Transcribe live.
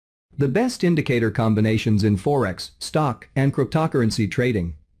The best indicator combinations in Forex, stock, and cryptocurrency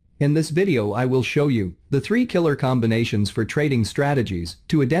trading. In this video I will show you the 3 killer combinations for trading strategies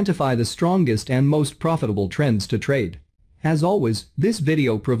to identify the strongest and most profitable trends to trade. As always, this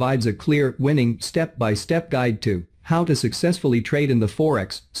video provides a clear, winning, step-by-step guide to how to successfully trade in the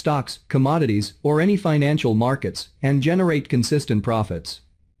Forex, stocks, commodities, or any financial markets and generate consistent profits.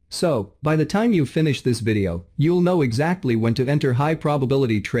 So, by the time you finish this video, you'll know exactly when to enter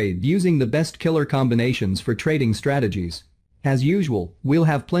high-probability trade using the best killer combinations for trading strategies. As usual, we'll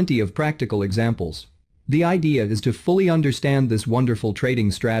have plenty of practical examples. The idea is to fully understand this wonderful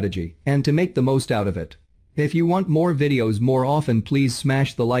trading strategy and to make the most out of it. If you want more videos more often, please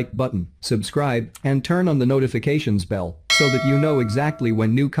smash the like button, subscribe, and turn on the notifications bell so that you know exactly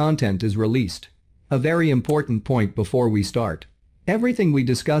when new content is released. A very important point before we start. Everything we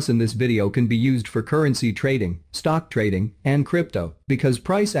discuss in this video can be used for currency trading, stock trading, and crypto because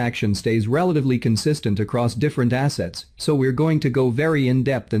price action stays relatively consistent across different assets, so we're going to go very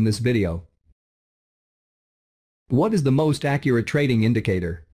in-depth in this video. What is the most accurate trading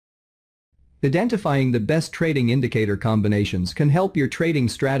indicator? Identifying the best trading indicator combinations can help your trading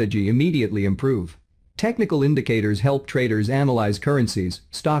strategy immediately improve. Technical indicators help traders analyze currencies,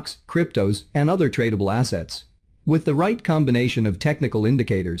 stocks, cryptos, and other tradable assets. With the right combination of technical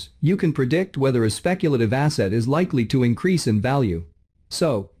indicators, you can predict whether a speculative asset is likely to increase in value.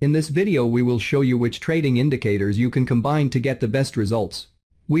 So, in this video we will show you which trading indicators you can combine to get the best results.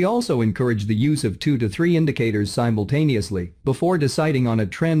 We also encourage the use of 2 to 3 indicators simultaneously before deciding on a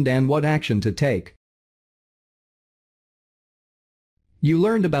trend and what action to take. You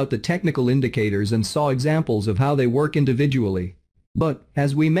learned about the technical indicators and saw examples of how they work individually. But,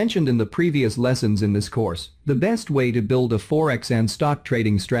 as we mentioned in the previous lessons in this course, the best way to build a Forex and stock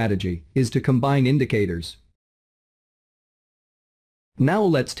trading strategy is to combine indicators. Now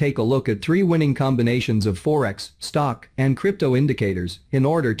let's take a look at 3 winning combinations of Forex, stock, and crypto indicators in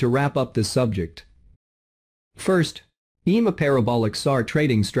order to wrap up this subject. First, EMA Parabolic SAR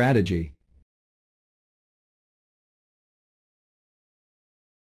trading strategy.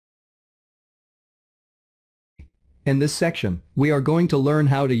 In this section, we are going to learn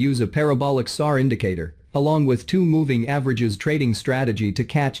how to use a parabolic SAR indicator, along with 2 moving averages trading strategy to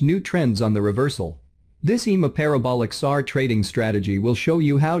catch new trends on the reversal. This EMA Parabolic SAR trading strategy will show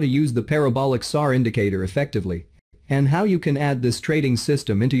you how to use the parabolic SAR indicator effectively, and how you can add this trading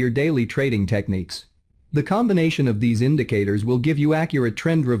system into your daily trading techniques. The combination of these indicators will give you accurate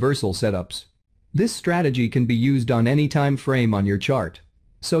trend reversal setups. This strategy can be used on any time frame on your chart.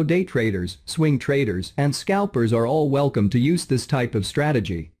 So day traders, swing traders, and scalpers are all welcome to use this type of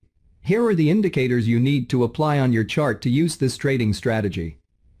strategy. Here are the indicators you need to apply on your chart to use this trading strategy.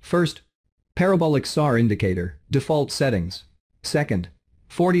 First, Parabolic SAR indicator, default settings. Second,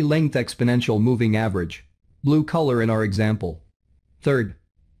 40 length exponential moving average. Blue color in our example. Third,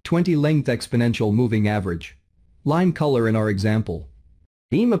 20 length exponential moving average. Lime color in our example.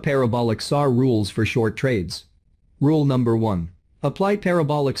 EMA Parabolic SAR rules for short trades. Rule number 1. Apply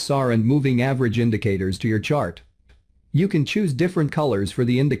parabolic SAR and moving average indicators to your chart. You can choose different colors for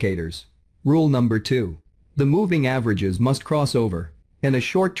the indicators. Rule number 2. The moving averages must cross over. In a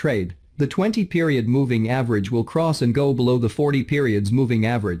short trade, the 20-period moving average will cross and go below the 40 periods moving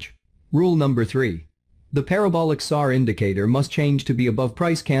average. Rule number 3. The parabolic SAR indicator must change to be above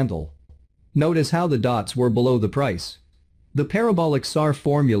price candle. Notice how the dots were below the price. The parabolic SAR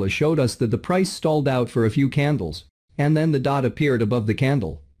formula showed us that the price stalled out for a few candles, and then the dot appeared above the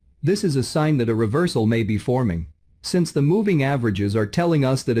candle. This is a sign that a reversal may be forming. Since the moving averages are telling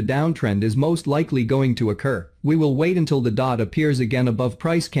us that a downtrend is most likely going to occur, we will wait until the dot appears again above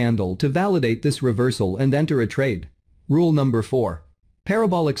price candle to validate this reversal and enter a trade. Rule number 4.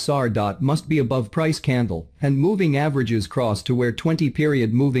 Parabolic SAR dot must be above price candle and moving averages cross to where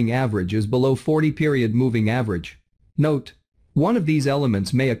 20-period moving average is below 40-period moving average. Note: one of these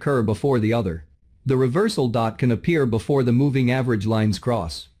elements may occur before the other. The reversal dot can appear before the moving average lines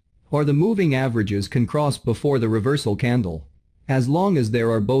cross. Or the moving averages can cross before the reversal candle. As long as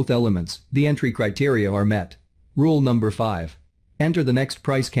there are both elements, the entry criteria are met. Rule number 5. Enter the next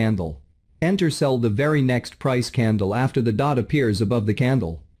price candle. Enter sell the very next price candle after the dot appears above the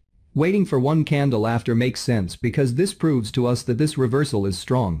candle. Waiting for one candle after makes sense because this proves to us that this reversal is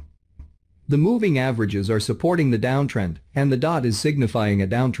strong. The moving averages are supporting the downtrend, and the dot is signifying a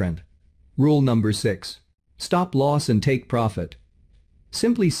downtrend. Rule number 6. Stop loss and take profit.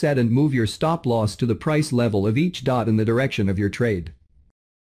 Simply set and move your stop loss to the price level of each dot in the direction of your trade.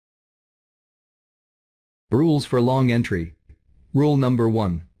 Rules for long entry. Rule number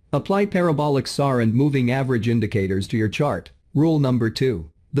 1. Apply parabolic SAR and moving average indicators to your chart. Rule number 2.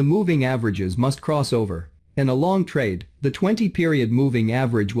 The moving averages must cross over. In a long trade, the 20-period moving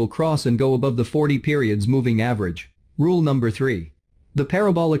average will cross and go above the 40 periods moving average. Rule number 3. The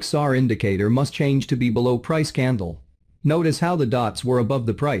parabolic SAR indicator must change to be below price candle. Notice how the dots were above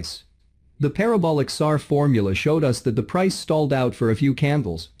the price. The parabolic SAR formula showed us that the price stalled out for a few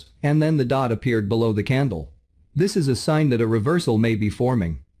candles, and then the dot appeared below the candle. This is a sign that a reversal may be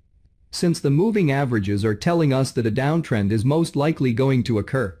forming. Since the moving averages are telling us that a downtrend is most likely going to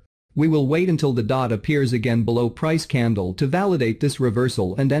occur, we will wait until the dot appears again below price candle to validate this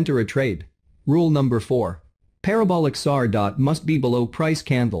reversal and enter a trade. Rule number 4. Parabolic SAR dot must be below price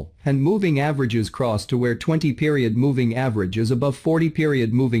candle and moving averages cross to where 20-period moving average is above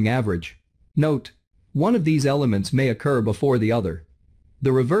 40-period moving average. Note: one of these elements may occur before the other.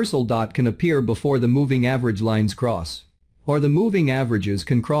 The reversal dot can appear before the moving average lines cross, or the moving averages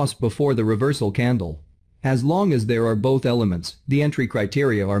can cross before the reversal candle. As long as there are both elements, the entry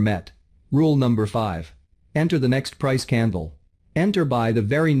criteria are met. Rule number 5. Enter the next price candle. Enter by the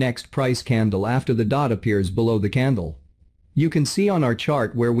very next price candle after the dot appears below the candle. You can see on our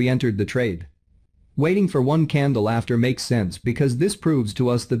chart where we entered the trade. Waiting for one candle after makes sense because this proves to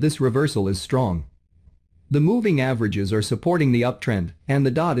us that this reversal is strong. The moving averages are supporting the uptrend and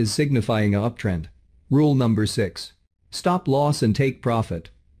the dot is signifying an uptrend. Rule number 6. Stop loss and take profit.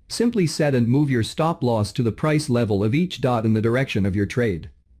 Simply set and move your stop loss to the price level of each dot in the direction of your trade.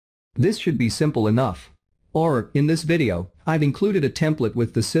 This should be simple enough. Or, in this video, I've included a template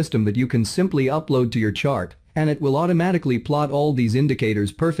with the system that you can simply upload to your chart, and it will automatically plot all these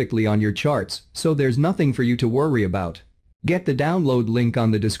indicators perfectly on your charts, so there's nothing for you to worry about. Get the download link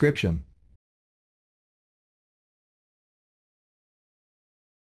on the description.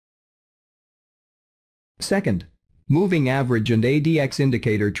 Second, moving average and ADX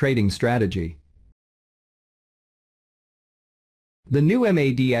indicator trading strategy. The new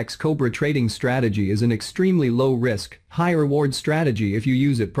MADX Cobra trading strategy is an extremely low-risk, high-reward strategy if you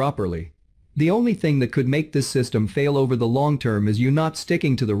use it properly. The only thing that could make this system fail over the long term is you not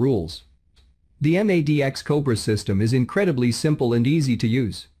sticking to the rules. The MADX Cobra system is incredibly simple and easy to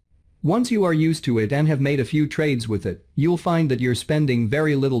use. Once you are used to it and have made a few trades with it, you'll find that you're spending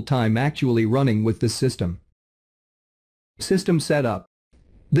very little time actually running with this system. System setup.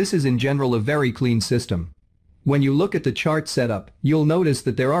 This is in general a very clean system. When you look at the chart setup, you'll notice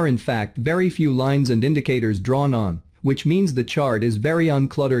that there are in fact very few lines and indicators drawn on, which means the chart is very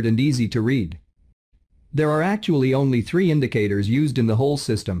uncluttered and easy to read. There are actually only 3 indicators used in the whole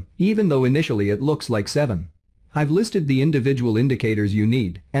system, even though initially it looks like 7. I've listed the individual indicators you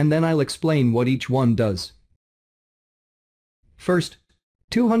need, and then I'll explain what each one does. First,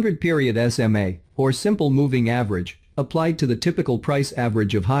 200-period SMA, or simple moving average, applied to the typical price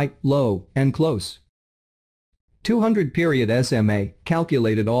average of high, low, and close. 200-period SMA,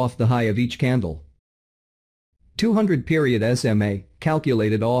 calculated off the high of each candle. 200-period SMA,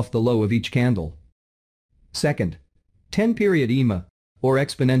 calculated off the low of each candle. Second, 10-period EMA, or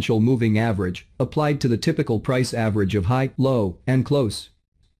exponential moving average, applied to the typical price average of high, low, and close.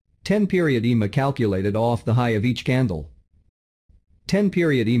 10-period EMA calculated off the high of each candle.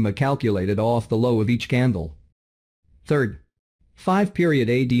 10-period EMA calculated off the low of each candle. Third, 5-period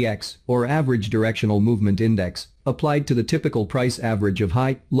ADX, or average directional movement index, applied to the typical price average of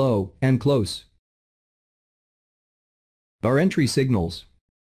high, low, and close. Our entry signals.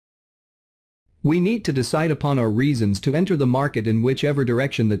 We need to decide upon our reasons to enter the market in whichever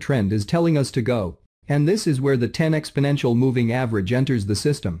direction the trend is telling us to go, and this is where the 10 exponential moving average enters the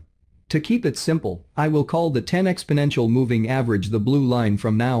system. To keep it simple, I will call the 10 exponential moving average the blue line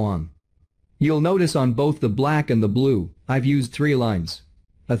from now on. You'll notice on both the black and the blue, I've used 3 lines.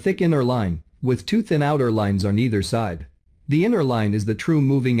 A thick inner line, with 2 thin outer lines on either side. The inner line is the true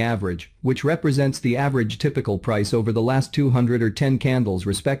moving average, which represents the average typical price over the last 200 or 10 candles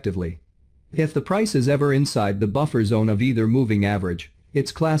respectively. If the price is ever inside the buffer zone of either moving average,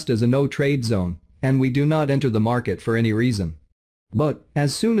 it's classed as a no-trade zone, and we do not enter the market for any reason. But,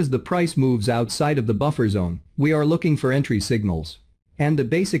 as soon as the price moves outside of the buffer zone, we are looking for entry signals. And the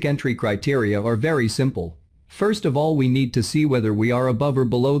basic entry criteria are very simple. First of all, we need to see whether we are above or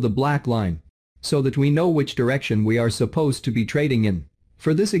below the black line, so that we know which direction we are supposed to be trading in.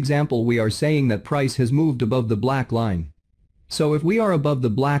 For this example, we are saying that price has moved above the black line. So if we are above the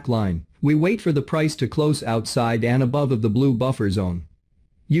black line, we wait for the price to close outside and above of the blue buffer zone.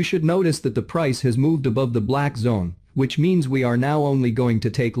 You should notice that the price has moved above the black zone, which means we are now only going to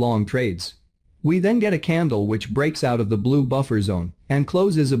take long trades. We then get a candle which breaks out of the blue buffer zone and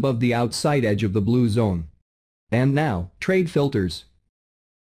closes above the outside edge of the blue zone. And now, trade filters.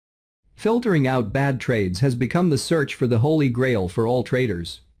 Filtering out bad trades has become the search for the holy grail for all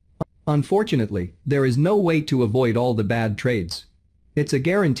traders. Unfortunately, there is no way to avoid all the bad trades. It's a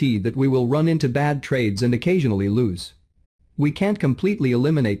guarantee that we will run into bad trades and occasionally lose. We can't completely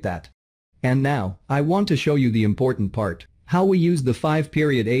eliminate that. And now, I want to show you the important part, how we use the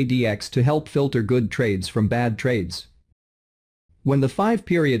 5-period ADX to help filter good trades from bad trades. When the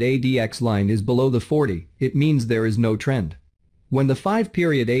 5-period ADX line is below the 40, it means there is no trend. When the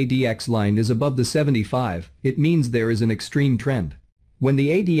 5-period ADX line is above the 75, it means there is an extreme trend. When the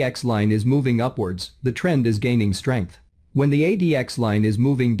ADX line is moving upwards, the trend is gaining strength. When the ADX line is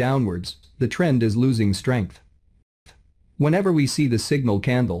moving downwards, the trend is losing strength. Whenever we see the signal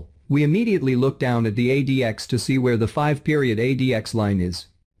candle, we immediately look down at the ADX to see where the 5-period ADX line is.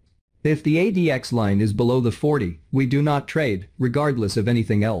 If the ADX line is below the 40, we do not trade, regardless of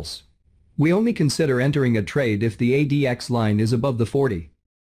anything else. We only consider entering a trade if the ADX line is above the 40.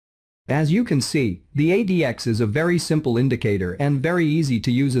 As you can see, the ADX is a very simple indicator and very easy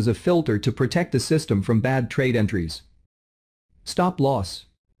to use as a filter to protect the system from bad trade entries. Stop loss.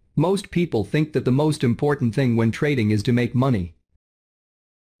 Most people think that the most important thing when trading is to make money.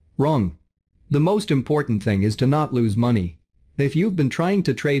 Wrong. The most important thing is to not lose money. If you've been trying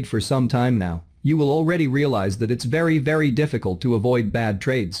to trade for some time now, you will already realize that it's very difficult to avoid bad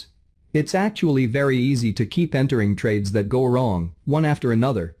trades. It's actually very easy to keep entering trades that go wrong, one after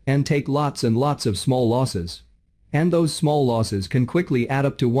another, and take lots and lots of small losses. And those small losses can quickly add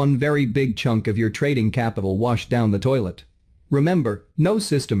up to one very big chunk of your trading capital washed down the toilet. Remember, no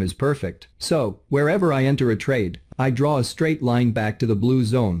system is perfect, so, wherever I enter a trade, I draw a straight line back to the blue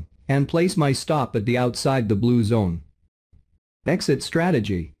zone, and place my stop at the outside the blue zone. Exit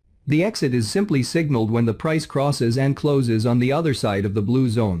strategy. The exit is simply signaled when the price crosses and closes on the other side of the blue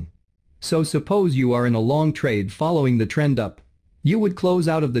zone. So suppose you are in a long trade following the trend up. You would close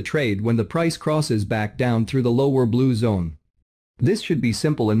out of the trade when the price crosses back down through the lower blue zone. This should be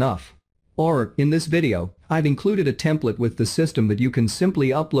simple enough. Or, in this video, I've included a template with the system that you can simply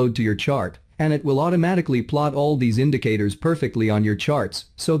upload to your chart, and it will automatically plot all these indicators perfectly on your charts,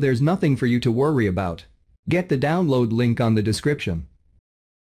 so there's nothing for you to worry about. Get the download link on the description.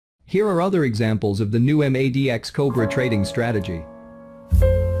 Here are other examples of the new MADX Cobra trading strategy.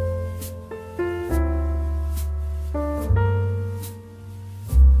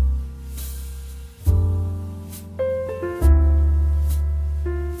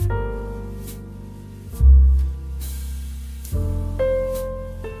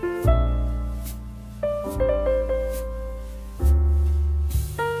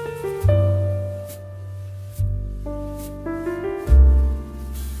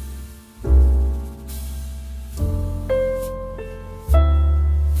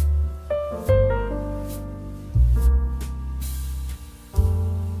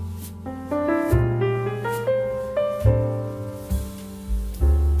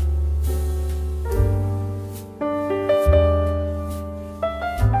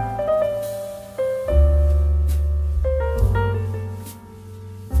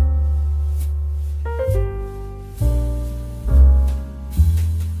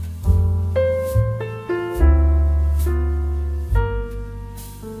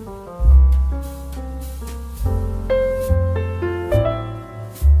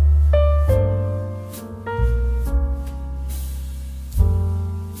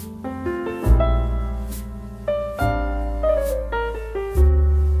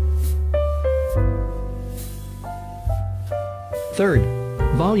 Third,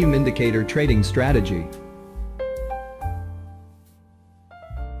 volume indicator trading strategy.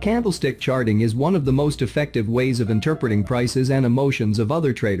 Candlestick charting is one of the most effective ways of interpreting prices and emotions of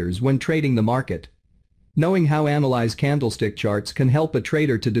other traders when trading the market. Knowing how to analyze candlestick charts can help a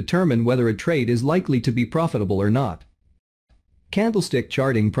trader to determine whether a trade is likely to be profitable or not. Candlestick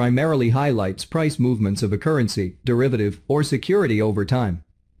charting primarily highlights price movements of a currency, derivative, or security over time.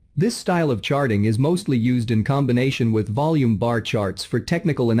 This style of charting is mostly used in combination with volume bar charts for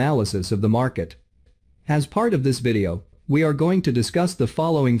technical analysis of the market. As part of this video, we are going to discuss the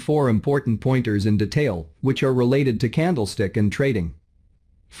following 4 important pointers in detail, which are related to candlestick and trading.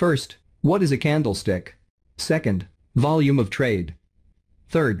 First, what is a candlestick? Second, volume of trade.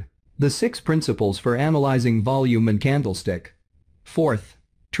 Third, the 6 principles for analyzing volume and candlestick. Fourth,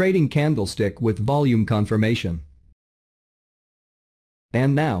 trading candlestick with volume confirmation.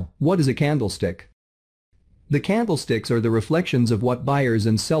 And now, what is a candlestick? The candlesticks are the reflections of what buyers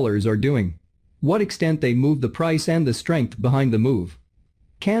and sellers are doing. What extent they move the price and the strength behind the move.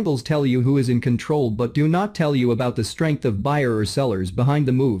 Candles tell you who is in control but do not tell you about the strength of buyer or sellers behind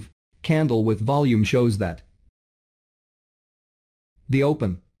the move. Candle with volume shows that. The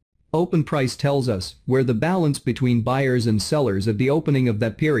open. Open price tells us where the balance between buyers and sellers at the opening of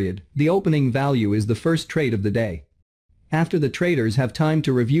that period. The opening value is the first trade of the day. After the traders have time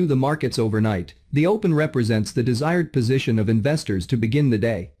to review the markets overnight, the open represents the desired position of investors to begin the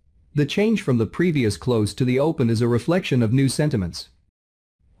day. The change from the previous close to the open is a reflection of new sentiments.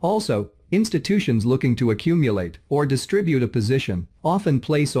 Also, institutions looking to accumulate or distribute a position often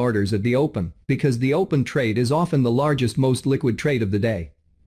place orders at the open because the open trade is often the largest, most liquid trade of the day.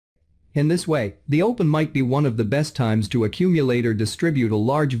 In this way, the open might be one of the best times to accumulate or distribute a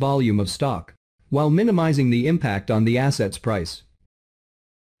large volume of stock, while minimizing the impact on the asset's price.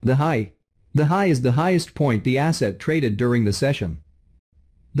 The high. The high is the highest point the asset traded during the session.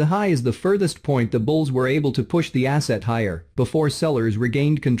 The high is the furthest point the bulls were able to push the asset higher before sellers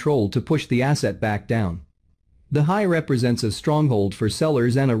regained control to push the asset back down. The high represents a stronghold for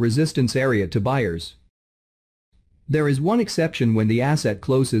sellers and a resistance area to buyers. There is one exception when the asset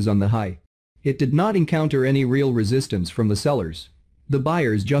closes on the high. It did not encounter any real resistance from the sellers. The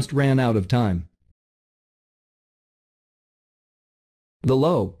buyers just ran out of time. The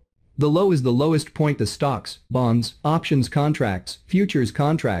low. The low is the lowest point the stocks, bonds, options contracts, futures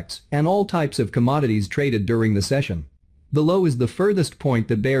contracts, and all types of commodities traded during the session. The low is the furthest point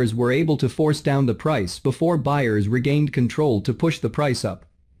the bears were able to force down the price before buyers regained control to push the price up.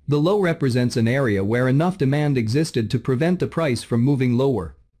 The low represents an area where enough demand existed to prevent the price from moving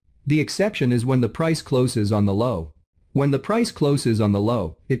lower. The exception is when the price closes on the low. When the price closes on the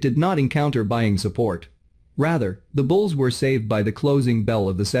low, it did not encounter buying support. Rather, the bulls were saved by the closing bell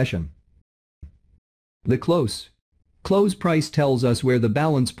of the session. The close. Close price tells us where the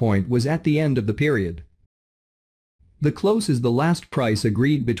balance point was at the end of the period. The close is the last price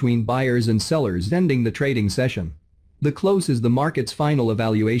agreed between buyers and sellers ending the trading session. The close is the market's final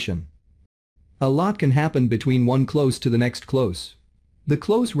evaluation. A lot can happen between one close to the next close. The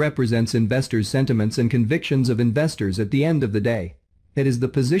close represents investors' sentiments and convictions of investors at the end of the day. It is the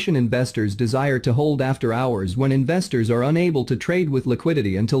position investors desire to hold after hours when investors are unable to trade with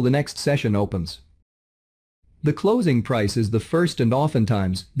liquidity until the next session opens. The closing price is the first and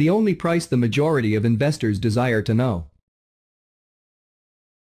oftentimes the only price the majority of investors desire to know.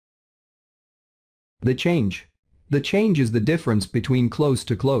 The change. The change is the difference between close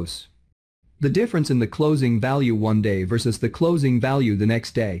to close. The difference in the closing value one day versus the closing value the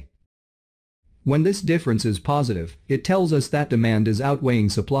next day. When this difference is positive, it tells us that demand is outweighing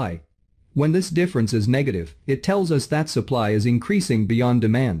supply. When this difference is negative, it tells us that supply is increasing beyond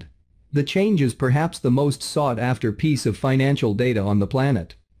demand. The change is perhaps the most sought-after piece of financial data on the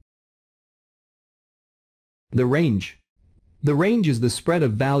planet. The range. The range is the spread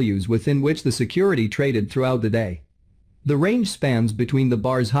of values within which the security traded throughout the day. The range spans between the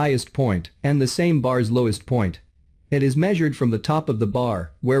bar's highest point and the same bar's lowest point. It is measured from the top of the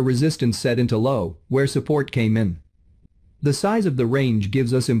bar, where resistance set into low, where support came in. The size of the range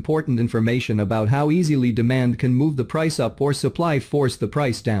gives us important information about how easily demand can move the price up or supply force the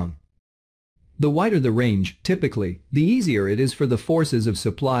price down. The wider the range, typically, the easier it is for the forces of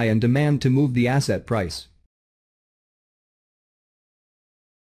supply and demand to move the asset price.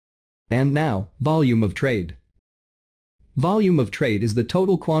 And now, volume of trade. Volume of trade is the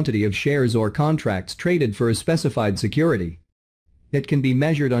total quantity of shares or contracts traded for a specified security. It can be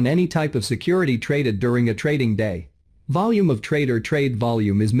measured on any type of security traded during a trading day. Volume of trade or trade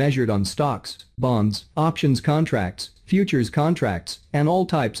volume is measured on stocks, bonds, options contracts, futures contracts, and all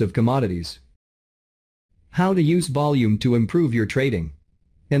types of commodities. How to use volume to improve your trading.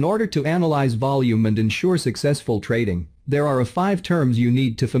 In order to analyze volume and ensure successful trading, there are 5 terms you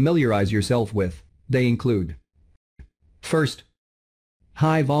need to familiarize yourself with. They include: first,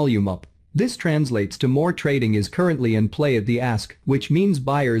 high volume up. This translates to more trading is currently in play at the ask, which means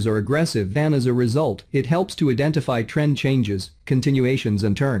buyers are aggressive and as a result, it helps to identify trend changes, continuations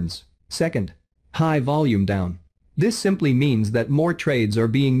and turns. Second, high volume down. This simply means that more trades are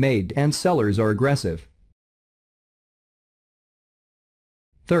being made and sellers are aggressive.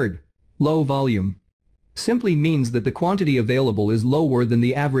 Third, low volume. Simply means that the quantity available is lower than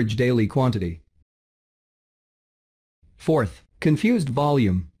the average daily quantity. Fourth, confused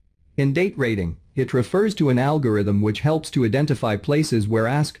volume. In day trading, it refers to an algorithm which helps to identify places where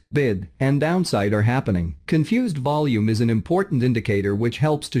ask, bid, and downside are happening. Confused volume is an important indicator which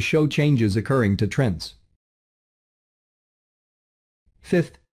helps to show changes occurring to trends.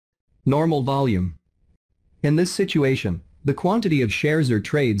 Fifth, normal volume. In this situation, the quantity of shares or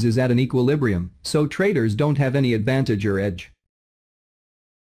trades is at an equilibrium, so traders don't have any advantage or edge.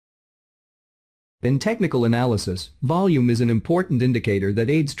 In technical analysis, volume is an important indicator that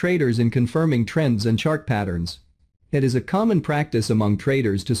aids traders in confirming trends and chart patterns. It is a common practice among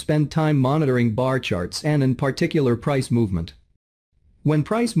traders to spend time monitoring bar charts and in particular price movement. When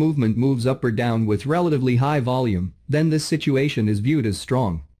price movement moves up or down with relatively high volume, then this situation is viewed as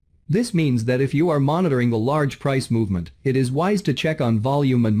strong. This means that if you are monitoring a large price movement, it is wise to check on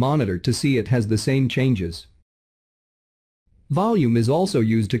volume and monitor to see it has the same changes. Volume is also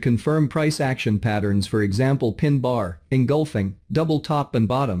used to confirm price action patterns, for example pin bar, engulfing, double top and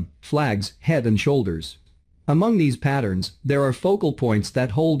bottom, flags, head and shoulders. Among these patterns, there are focal points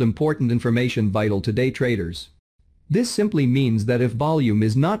that hold important information vital to day traders. This simply means that if volume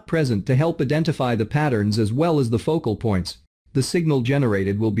is not present to help identify the patterns as well as the focal points, the signal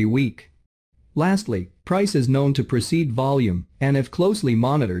generated will be weak. Lastly, price is known to precede volume, and if closely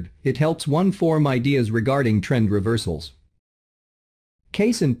monitored, it helps one form ideas regarding trend reversals.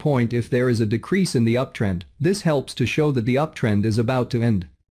 Case in point, if there is a decrease in the uptrend, this helps to show that the uptrend is about to end.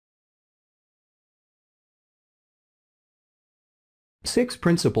 6.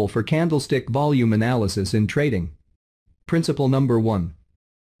 Principle for candlestick volume analysis in trading. Principle number 1.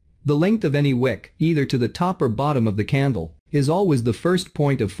 The length of any wick, either to the top or bottom of the candle, is always the first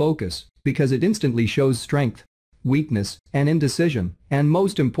point of focus because it instantly shows strength, weakness, and indecision, and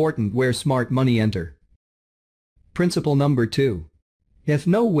most important where smart money enter. Principle number 2. If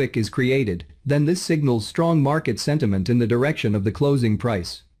no wick is created, then this signals strong market sentiment in the direction of the closing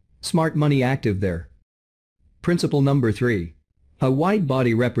price. Smart money active there. Principle number 3. A wide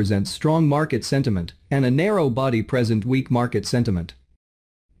body represents strong market sentiment and a narrow body present weak market sentiment.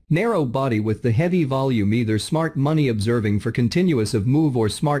 Narrow body with the heavy volume, either smart money observing for continuous of move or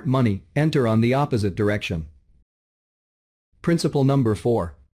smart money enter on the opposite direction. Principle number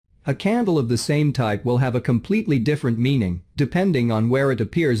 4. A candle of the same type will have a completely different meaning depending on where it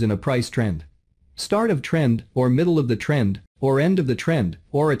appears in a price trend. Start of trend, or middle of the trend, or end of the trend,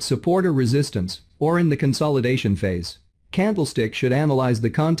 or at support or resistance, or in the consolidation phase. Candlestick should analyze the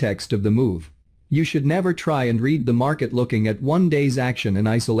context of the move. You should never try and read the market looking at one day's action in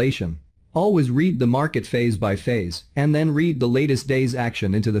isolation. Always read the market phase by phase and then read the latest day's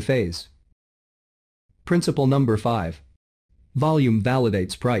action into the phase. Principle number 5. Volume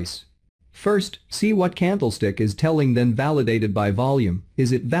validates price. First, see what candlestick is telling, then validated by volume.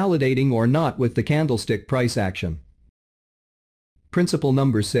 Is it validating or not with the candlestick price action? Principle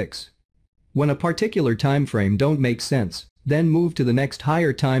number 6. When a particular time frame don't make sense, then move to the next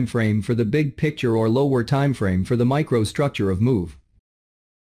higher time frame for the big picture or lower time frame for the micro structure of move.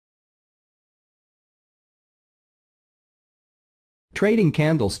 Trading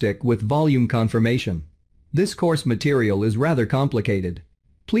candlestick with volume confirmation. This course material is rather complicated.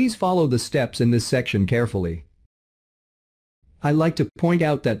 Please follow the steps in this section carefully. I like to point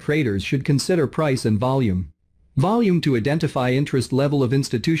out that traders should consider price and volume. Volume to identify interest level of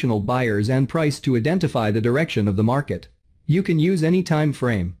institutional buyers and price to identify the direction of the market. You can use any time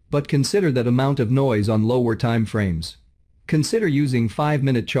frame, but consider that amount of noise on lower time frames. Consider using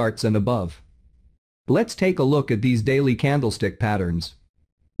 5-minute charts and above. Let's take a look at these daily candlestick patterns.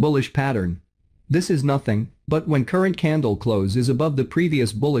 Bullish pattern. This is nothing but when current candle close is above the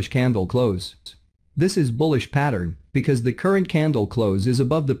previous bullish candle close. This is bullish pattern because the current candle close is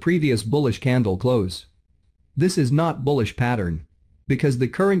above the previous bullish candle close. This is not bullish pattern because the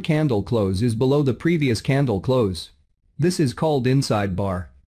current candle close is below the previous candle close. This is called inside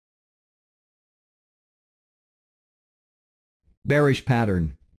bar. Bearish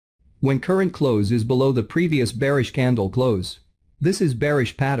pattern. When current close is below the previous bearish candle close. This is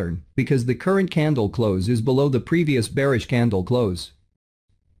bearish pattern because the current candle close is below the previous bearish candle close.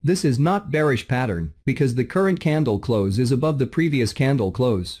 This is not bearish pattern because the current candle close is above the previous candle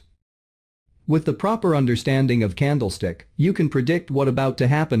close. With the proper understanding of candlestick, you can predict what about to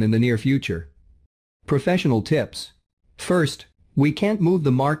happen in the near future. Professional tips. First, we can't move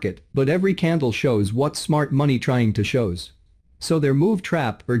the market, but every candle shows what smart money trying to shows. So their move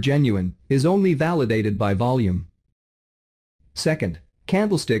trap or genuine is only validated by volume. Second,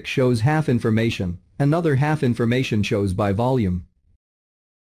 candlestick shows half information, another half information shows by volume.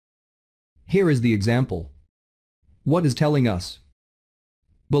 Here is the example. What is telling us?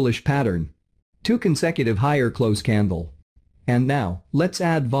 Bullish pattern. 2 consecutive higher close candle. And now, let's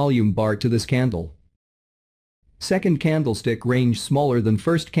add volume bar to this candle. Second candlestick range smaller than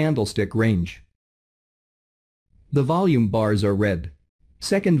first candlestick range. The volume bars are red.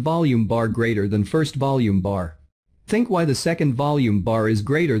 Second volume bar greater than first volume bar. Think why the second volume bar is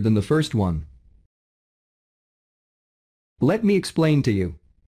greater than the first one. Let me explain to you.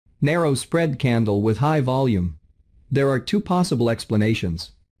 Narrow spread candle with high volume. There are 2 possible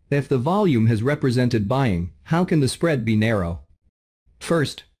explanations. If the volume has represented buying, how can the spread be narrow?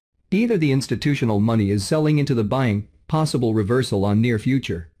 First, Either the institutional money is selling into the buying, possible reversal on near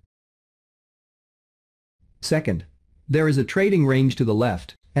future. Second, there is a trading range to the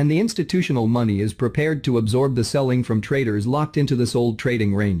left, and the institutional money is prepared to absorb the selling from traders locked into this old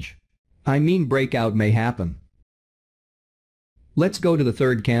trading range. I mean, breakout may happen. Let's go to the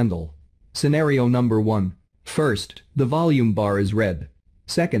third candle. Scenario number 1. First, the volume bar is red.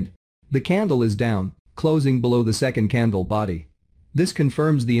 Second, the candle is down, closing below the second candle body. This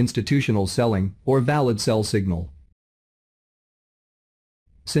confirms the institutional selling or valid sell signal.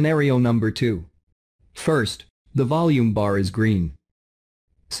 Scenario number 2. First, the volume bar is green.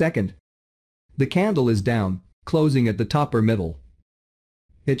 Second, the candle is down, closing at the top or middle.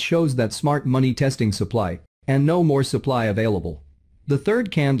 It shows that smart money testing supply, and no more supply available. The third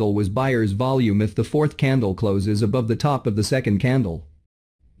candle was buyer's volume if the fourth candle closes above the top of the second candle.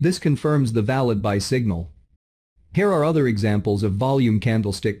 This confirms the valid buy signal. Here are other examples of volume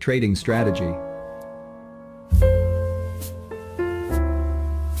candlestick trading strategy.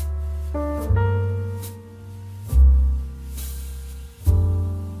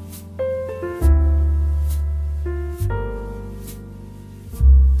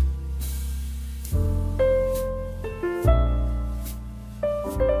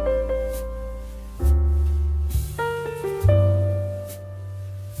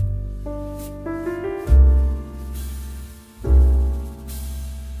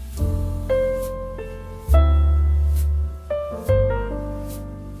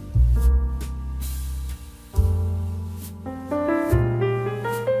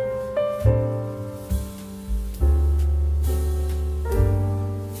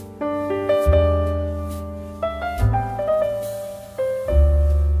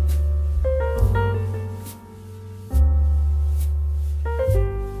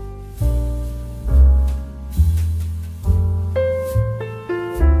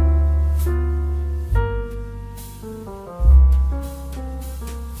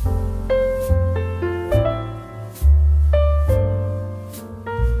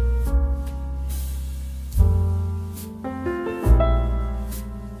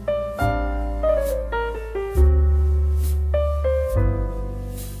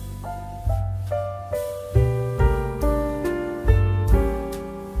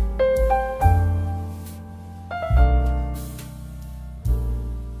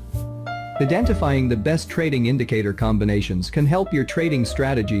 Identifying the best trading indicator combinations can help your trading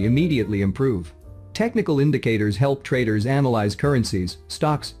strategy immediately improve. Technical indicators help traders analyze currencies,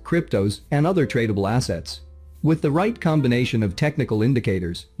 stocks, cryptos, and other tradable assets. With the right combination of technical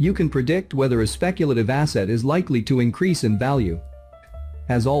indicators, you can predict whether a speculative asset is likely to increase in value.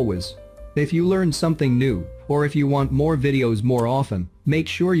 As always, if you learned something new, or if you want more videos more often, make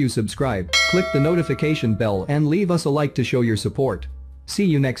sure you subscribe, click the notification bell and leave us a like to show your support. See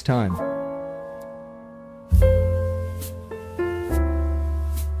you next time.